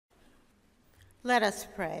Let us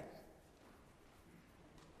pray.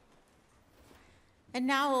 And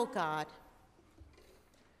now, O God,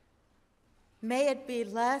 may it be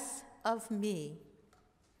less of me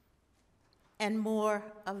and more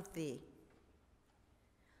of thee.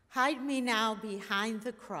 Hide me now behind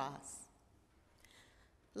the cross.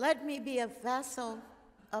 Let me be a vessel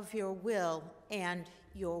of your will and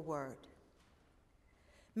your word.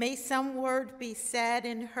 May some word be said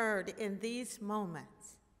and heard in these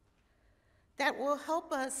moments that will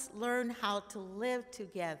help us learn how to live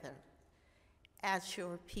together as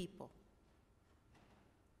your people.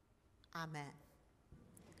 Amen.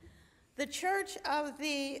 The Church of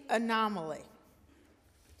the Anomaly.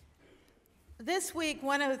 This week,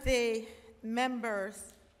 one of the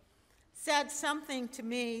members said something to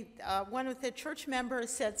me, one of the church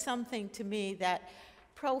members said something to me that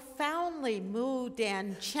profoundly moved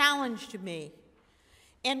and challenged me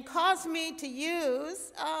and caused me to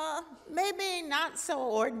use maybe not so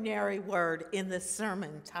ordinary word in the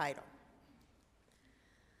sermon title.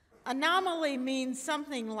 Anomaly means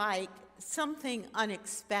something like something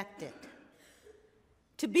unexpected.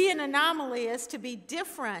 To be an anomaly is to be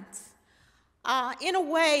different in a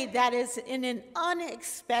way that is in an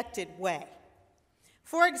unexpected way.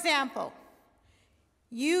 For example,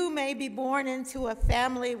 you may be born into a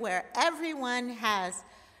family where everyone has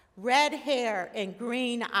red hair and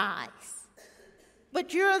green eyes,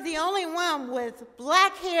 but you're the only one with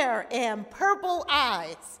black hair and purple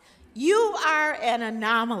eyes. You are an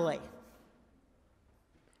anomaly.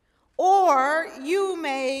 Or you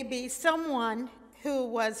may be someone who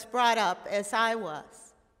was brought up as I was,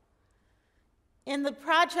 in the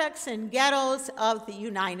projects and ghettos of the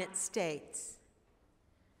United States,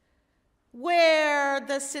 where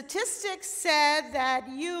the statistics said that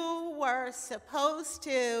you were supposed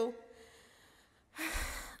to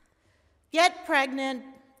get pregnant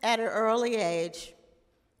at an early age,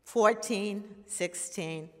 14,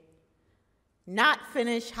 16, not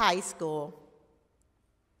finish high school,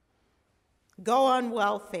 go on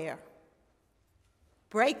welfare,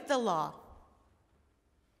 break the law,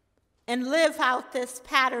 and live out this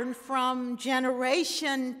pattern from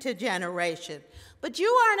generation to generation. But you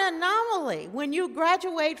are an anomaly when you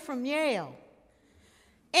graduate from Yale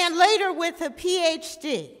and later with a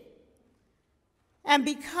PhD and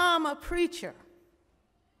become a preacher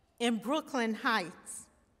in Brooklyn Heights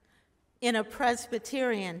in a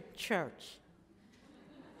Presbyterian church.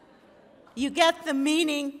 You get the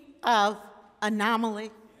meaning of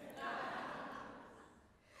anomaly?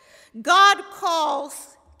 God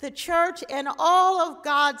calls the church and all of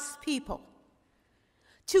God's people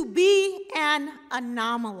to be an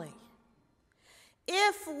anomaly.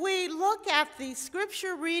 If we look at the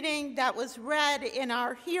scripture reading that was read in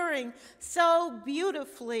our hearing so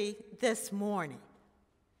beautifully this morning,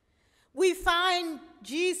 we find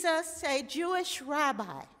Jesus, a Jewish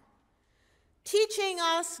rabbi, teaching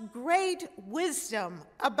us great wisdom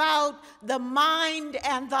about the mind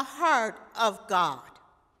and the heart of God.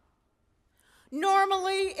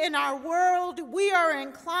 Normally, in our world, we are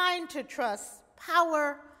inclined to trust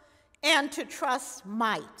power and to trust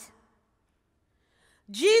might.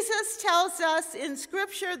 Jesus tells us in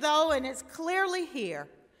Scripture, though, and it's clearly here,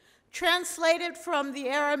 translated from the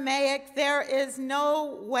Aramaic, there is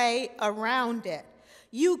no way around it.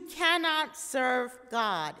 You cannot serve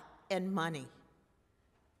God and money.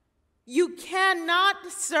 You cannot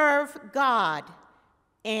serve God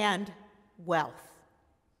and wealth.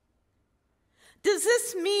 Does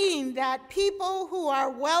this mean that people who are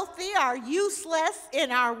wealthy are useless in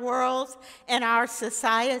our world and our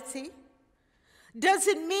society? Does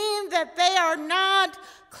it mean that they are not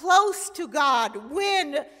close to God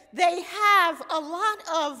when they have a lot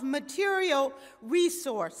of material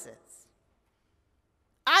resources?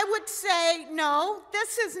 I would say no,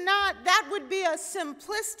 this is not, that would be a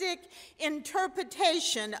simplistic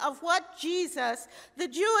interpretation of what Jesus, the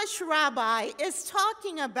Jewish rabbi, is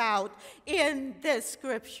talking about in this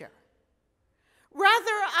scripture. Rather,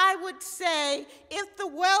 I would say if the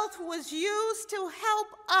wealth was used to help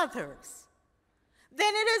others,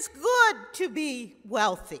 then it is good to be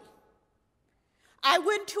wealthy. I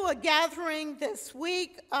went to a gathering this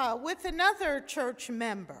week with another church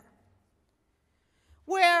member,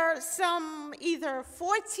 where some either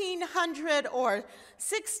 1,400 or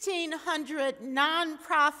 1,600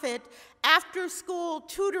 nonprofit after-school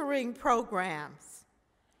tutoring programs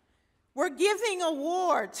were giving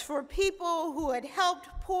awards for people who had helped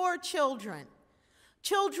poor children,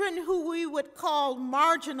 children who we would call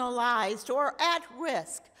marginalized or at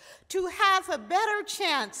risk, to have a better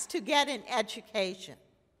chance to get an education.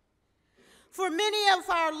 For many of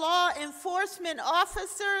our law enforcement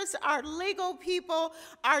officers, our legal people,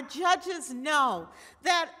 our judges know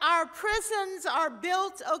that our prisons are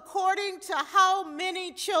built according to how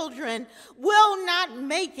many children will not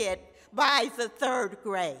make it by the 3rd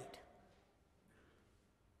grade.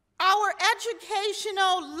 Our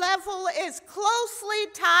educational level is closely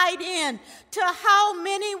tied in to how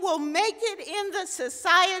many will make it in the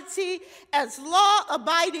society as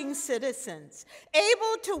law-abiding citizens,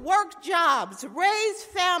 able to work jobs, raise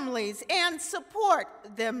families, and support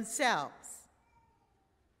themselves.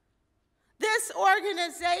 This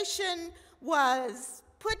organization was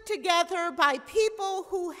put together by people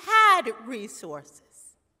who had resources.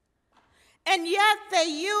 And yet they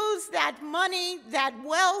use that money, that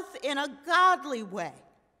wealth, in a godly way,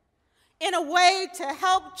 in a way to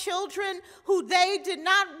help children who they did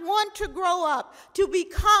not want to grow up to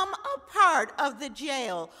become a part of the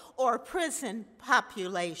jail or prison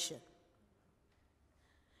population.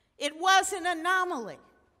 It was an anomaly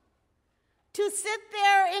to sit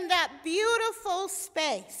there in that beautiful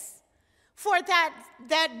space for that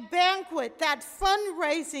banquet, that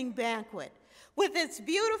fundraising banquet, with its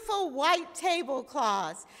beautiful white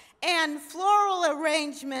tablecloths and floral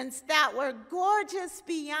arrangements that were gorgeous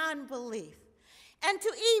beyond belief, and to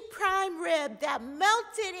eat prime rib that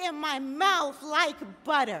melted in my mouth like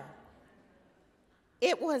butter.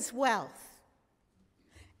 It was wealth.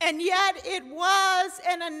 And yet it was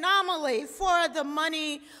an anomaly, for the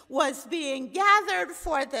money was being gathered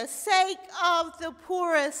for the sake of the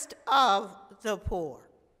poorest of the poor.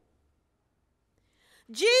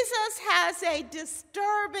 Jesus has a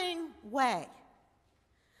disturbing way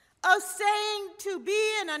of saying to be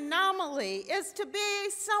an anomaly is to be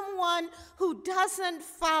someone who doesn't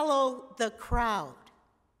follow the crowd.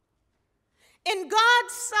 In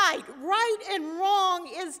God's sight, right and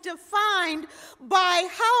wrong is defined by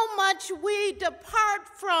how much we depart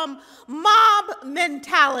from mob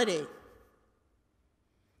mentality.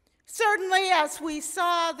 Certainly, as we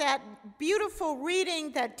saw that beautiful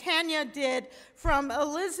reading that Tanya did from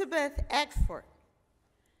Elizabeth Eckford,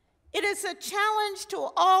 it is a challenge to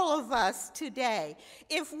all of us today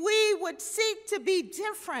if we would seek to be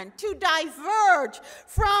different, to diverge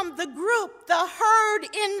from the group, the herd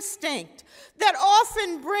instinct that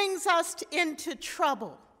often brings us into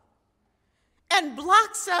trouble and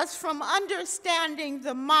blocks us from understanding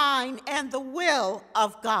the mind and the will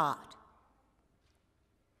of God.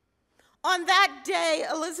 On that day,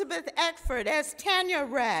 Elizabeth Eckford, as Tanya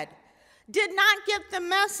read, did not get the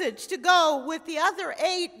message to go with the other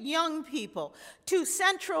 8 young people to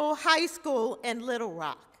Central High School in Little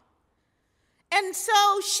Rock. And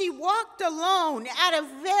so she walked alone at a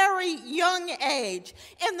very young age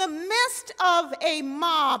in the midst of a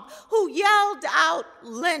mob who yelled out,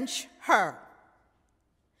 "Lynch her."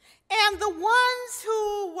 And the ones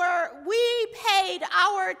who we paid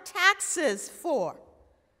our taxes for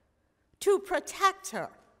to protect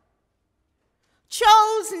her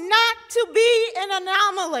chose not to be an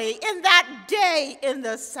anomaly in that day in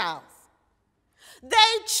the South.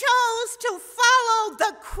 They chose to follow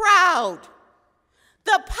the crowd,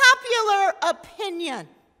 the popular opinion.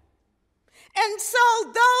 And so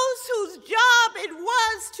those whose job it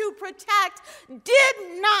was to protect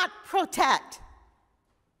did not protect.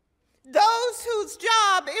 Those whose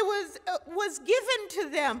job it was given to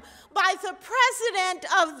them by the President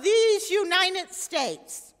of these United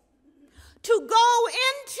States to go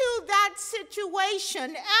into that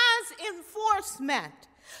situation as enforcement,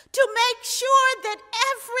 to make sure that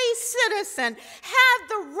every citizen had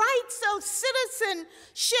the rights of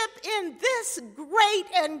citizenship in this great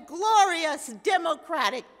and glorious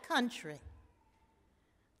democratic country.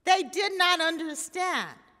 They did not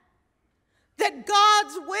understand that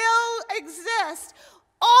God's will exists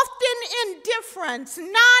often in difference,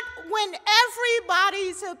 not when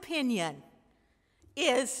everybody's opinion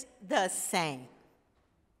is the same.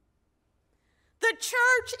 The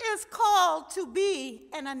church is called to be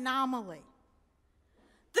an anomaly.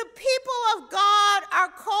 The people of God are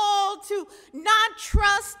called to not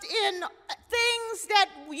trust in things that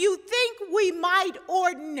you think we might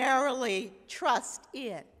ordinarily trust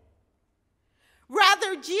in.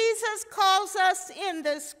 Rather, Jesus calls us in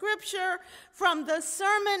the scripture from the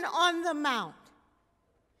Sermon on the Mount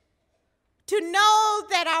to know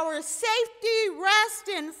that our safety rests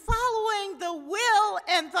in following the will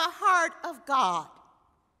and the heart of God.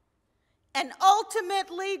 And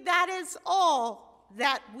ultimately, that is all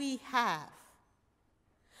that we have.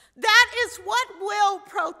 That is what will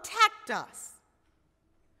protect us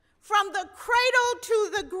from the cradle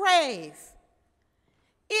to the grave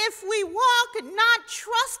if we walk not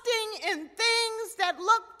trusting in things that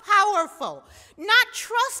look powerful, not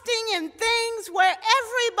trusting in things where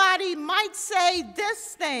everybody might say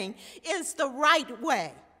this thing is the right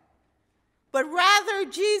way, but rather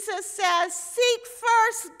Jesus says, seek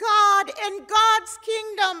first God and God's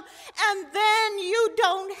kingdom, and then you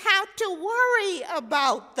don't have to worry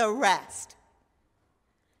about the rest.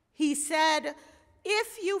 He said,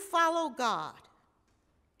 if you follow God,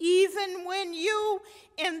 even when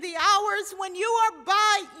in the hours when you are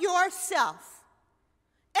by yourself,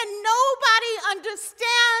 and nobody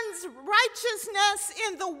understands righteousness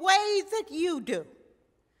in the way that you do,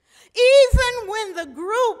 even when the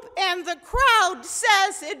group and the crowd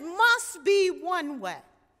says it must be one way,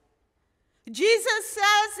 Jesus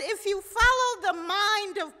says, if you follow the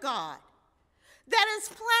mind of God that is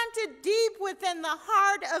planted deep within the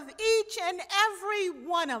heart of each and every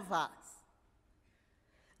one of us,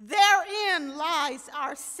 therein lies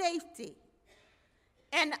our safety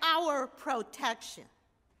and our protection.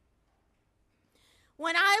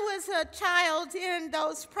 When I was a child in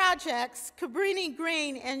those projects, Cabrini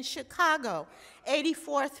Green in Chicago,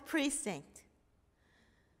 84th Precinct,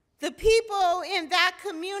 the people in that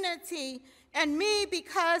community and me,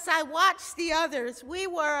 because I watched the others, we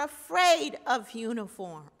were afraid of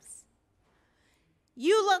uniforms.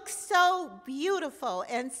 You look so beautiful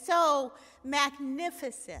and so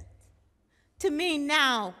magnificent to me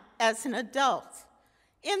now as an adult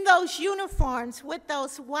in those uniforms with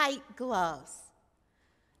those white gloves.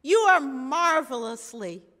 You are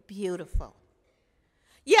marvelously beautiful.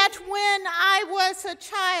 Yet when I was a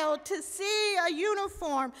child, to see a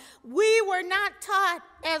uniform, we were not taught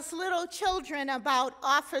as little children about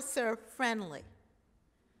officer friendly.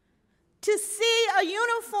 To see a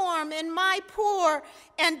uniform in my poor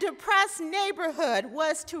and depressed neighborhood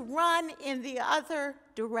was to run in the other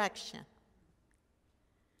direction.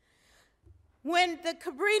 When the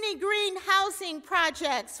Cabrini Green housing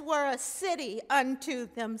projects were a city unto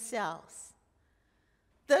themselves,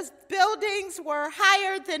 the buildings were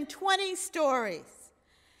higher than 20 stories.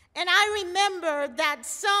 And I remember that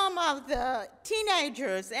some of the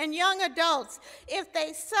teenagers and young adults, if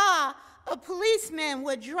they saw a policeman,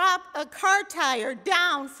 would drop a car tire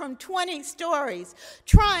down from 20 stories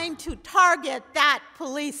trying to target that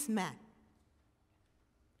policeman.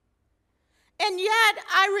 And yet,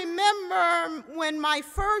 I remember when my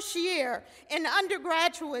first year in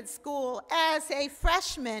undergraduate school as a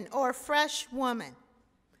freshman or fresh woman,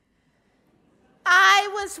 I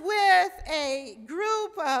was with a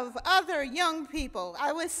group of other young people.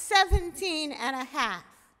 I was 17 and a half.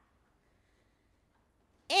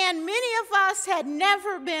 And many of us had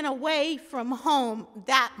never been away from home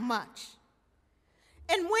that much.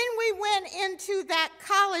 And when we went into that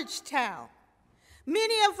college town,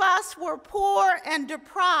 many of us were poor and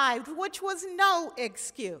deprived, which was no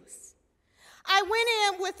excuse. I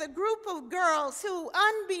went in with a group of girls who,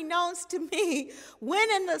 unbeknownst to me,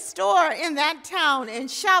 went in the store in that town and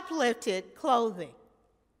shoplifted clothing.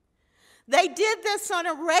 They did this on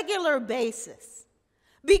a regular basis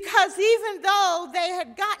because even though they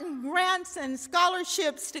had gotten grants and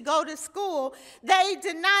scholarships to go to school, they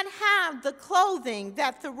did not have the clothing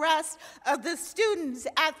that the rest of the students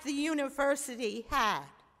at the university had.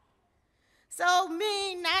 So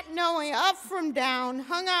me, not knowing up from down,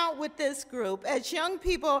 hung out with this group, as young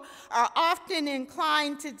people are often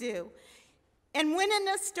inclined to do, and went in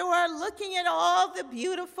the store looking at all the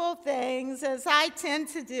beautiful things, as I tend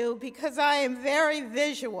to do because I am very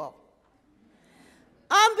visual.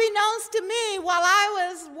 Unbeknownst to me, while I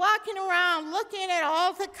was walking around looking at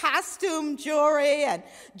all the costume jewelry and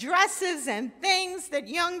dresses and things that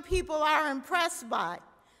young people are impressed by,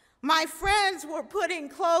 my friends were putting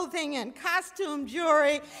clothing and costume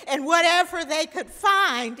jewelry and whatever they could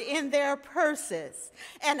find in their purses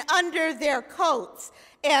and under their coats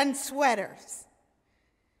and sweaters.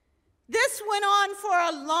 This went on for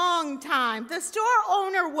a long time. The store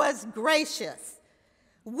owner was gracious.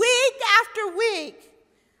 Week after week,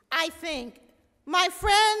 I think, my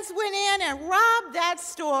friends went in and robbed that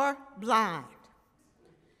store blind.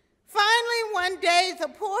 Finally, one day, the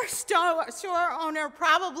poor store owner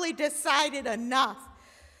probably decided enough.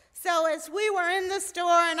 So as we were in the store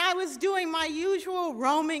and I was doing my usual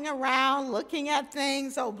roaming around, looking at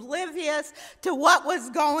things, oblivious to what was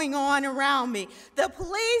going on around me, the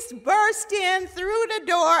police burst in through the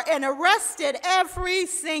door and arrested every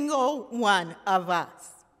single one of us.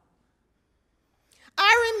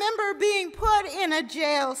 I remember being put in a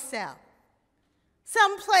jail cell,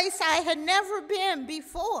 someplace I had never been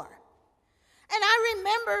before. And I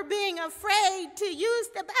remember being afraid to use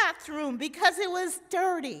the bathroom because it was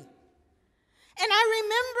dirty. And I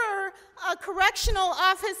remember a correctional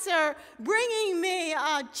officer bringing me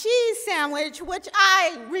a cheese sandwich, which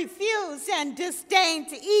I refused and disdained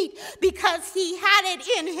to eat because he had it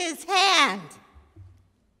in his hand.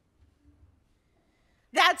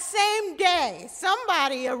 That same day,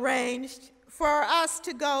 somebody arranged for us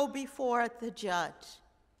to go before the judge.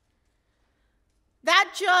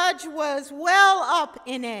 That judge was well up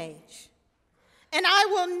in age, and I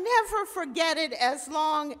will never forget it as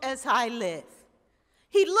long as I live.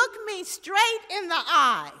 He looked me straight in the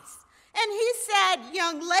eyes, and he said,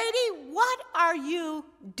 "Young lady, what are you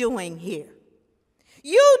doing here?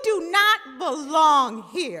 You do not belong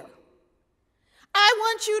here. I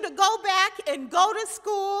want you to go back and go to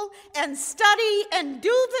school and study and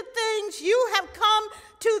do the things you have come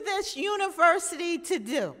to this university to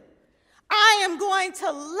do. I am going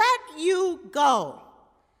to let you go,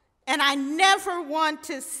 and I never want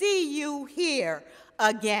to see you here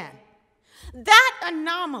again." That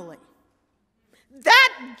anomaly,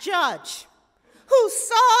 that judge who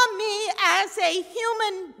saw me as a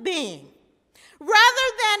human being,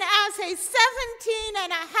 rather than as a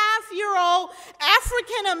 17-and-a-half-year-old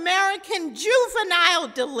African-American juvenile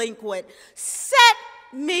delinquent, set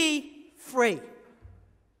me free.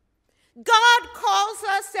 God calls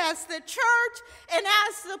us as the church and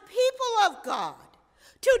as the people of God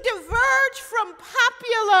to diverge from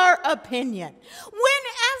popular opinion.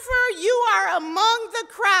 Whenever you are among the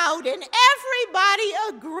crowd and everybody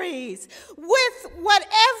agrees with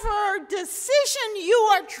whatever decision you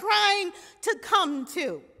are trying to come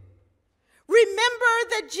to, remember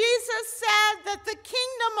that Jesus said that the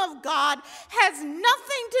kingdom of God has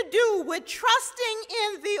nothing to do with trusting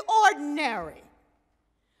in the ordinary.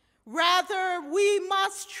 Rather, we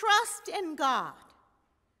must trust in God.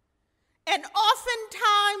 And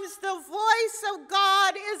oftentimes, the voice of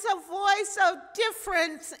God is a voice of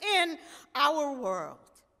difference in our world.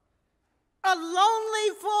 A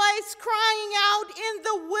lonely voice crying out in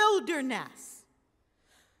the wilderness.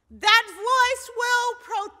 That voice will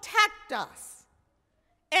protect us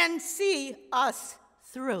and see us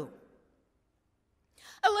through.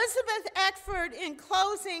 Elizabeth Eckford, in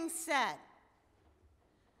closing, said,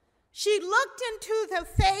 "She looked into the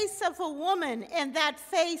face of a woman, and that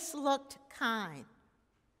face looked kind.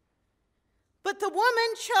 But the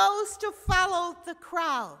woman chose to follow the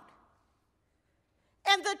crowd,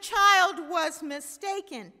 and the child was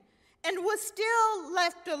mistaken and was still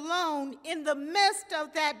left alone in the midst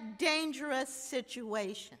of that dangerous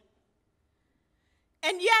situation.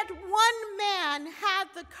 And yet one man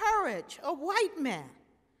had the courage, a white man,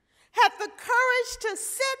 had the courage to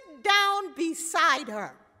sit down beside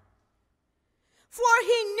her. For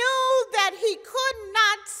he knew that he could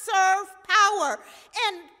not serve power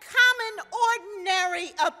and common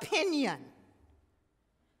ordinary opinion.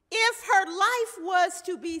 If her life was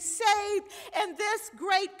to be saved and this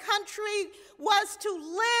great country was to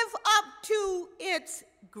live up to its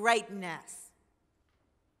greatness.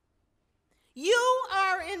 You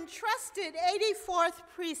are entrusted, 84th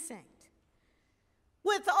Precinct,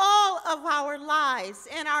 with all of our lives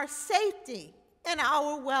and our safety and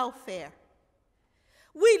our welfare.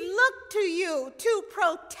 We look to you to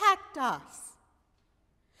protect us.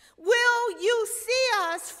 Will you see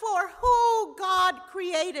us for who God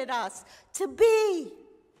created us to be?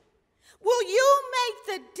 Will you make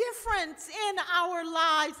the difference in our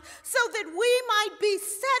lives so that we might be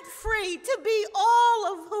set free to be all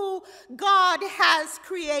of who God has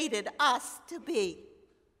created us to be?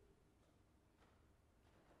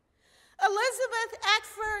 Elizabeth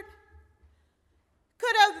Eckford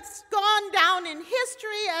could have gone down in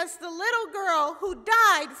history as the little girl who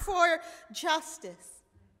died for justice.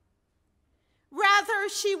 Rather,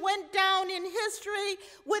 she went down in history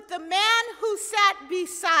with the man who sat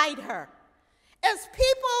beside her, as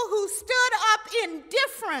people who stood up in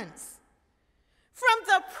difference from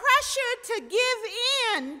the pressure to give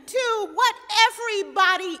in to what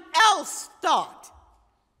everybody else thought.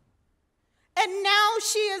 And now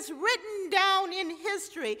she is written down in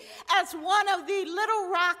history as one of the Little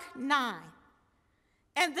Rock Nine.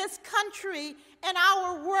 And this country and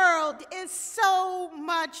our world is so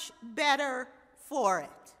much better for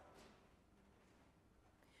it.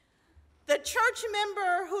 The church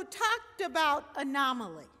member who talked about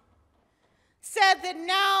Anomaly said that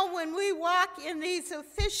now when we walk in these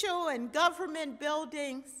official and government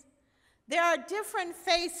buildings, there are different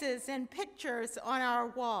faces and pictures on our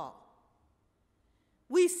wall.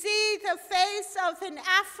 We see the face of an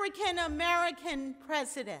African-American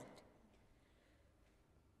president,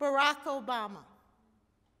 Barack Obama.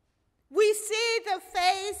 We see the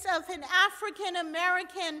face of an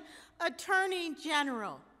African-American attorney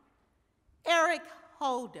general, Eric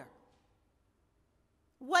Holder.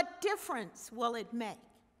 What difference will it make?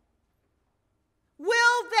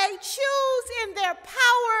 Will they choose in their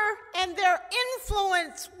power and their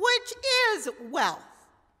influence, which is wealth,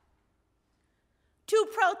 to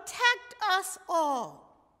protect us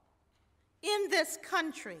all in this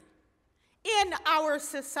country, in our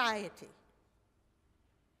society?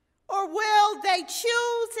 Or will they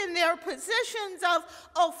choose in their positions of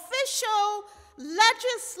official,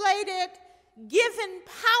 legislated, given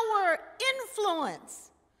power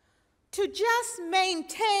influence to just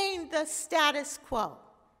maintain the status quo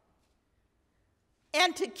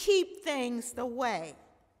and to keep things the way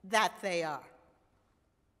that they are?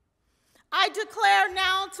 I declare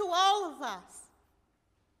now to all of us,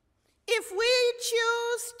 if we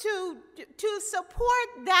choose to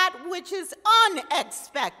support that which is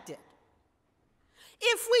unexpected,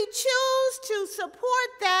 if we choose to support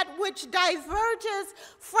that which diverges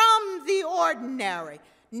from the ordinary,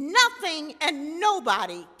 nothing and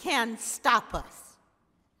nobody can stop us.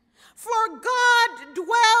 For God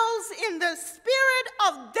dwells in the spirit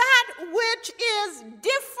of that which is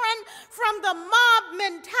different from the mob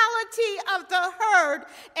mentality of the herd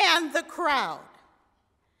and the crowd.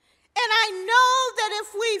 And I know that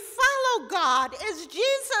if we follow God, as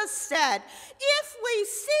Jesus said, if we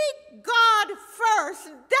seek God first,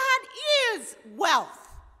 that is wealth.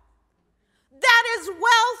 That is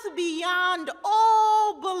wealth beyond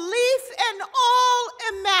all belief and all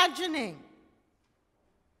imagining.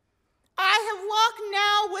 I have walked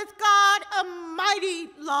now with God a mighty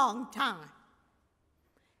long time,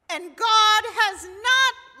 and God has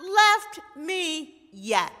not left me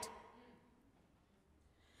yet.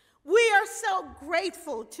 We are so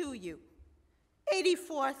grateful to you,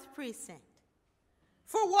 84th Precinct,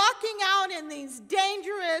 for walking out in these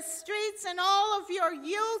dangerous streets in all of your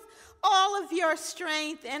youth, all of your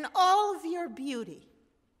strength, and all of your beauty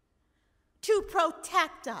to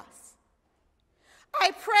protect us.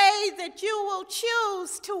 I pray that you will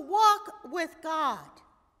choose to walk with God,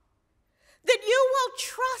 that you will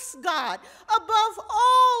trust God above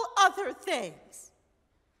all other things,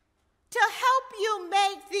 to help you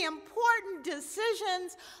make the important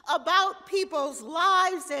decisions about people's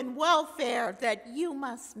lives and welfare that you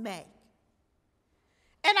must make.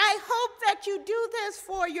 And I hope that you do this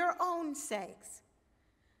for your own sakes.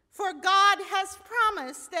 For God has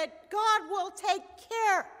promised that God will take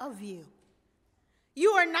care of you.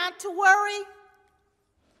 You are not to worry.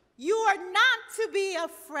 You are not to be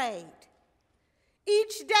afraid.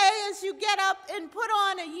 Each day as you get up and put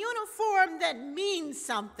on a uniform that means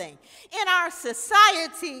something in our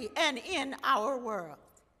society and in our world.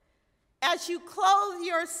 As you clothe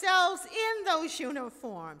yourselves in those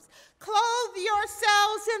uniforms, clothe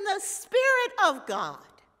yourselves in the Spirit of God,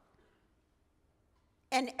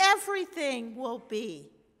 and everything will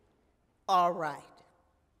be all right.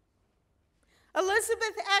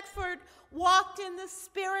 Elizabeth Eckford walked in the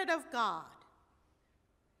Spirit of God,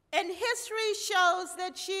 and history shows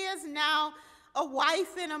that she is now a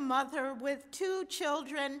wife and a mother with 2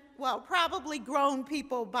 children, well, probably grown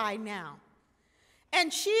people by now.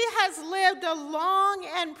 And she has lived a long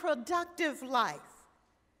and productive life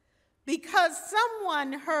because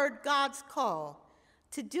someone heard God's call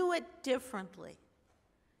to do it differently,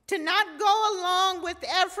 to not go along with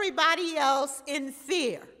everybody else in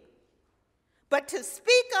fear, but to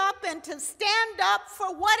speak up and to stand up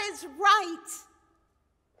for what is right.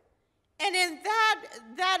 And in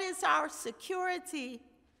that is our security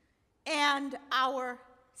and our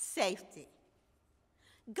safety.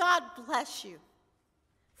 God bless you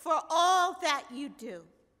for all that you do.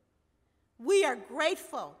 We are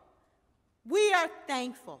grateful. We are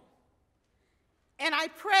thankful. And I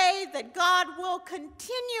pray that God will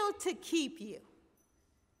continue to keep you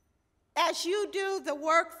as you do the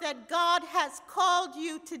work that God has called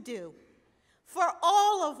you to do for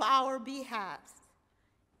all of our behalves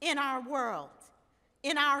in our world,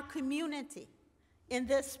 in our community, in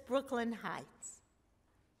this Brooklyn Heights.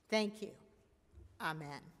 Thank you.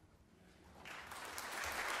 Amen.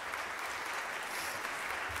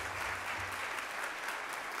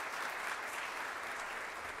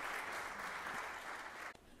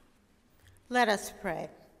 Let us pray.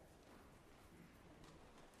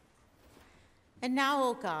 And now,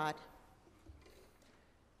 O God,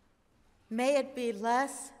 may it be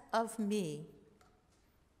less of me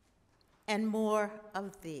and more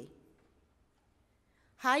of thee.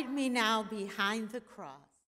 Hide me now behind the cross.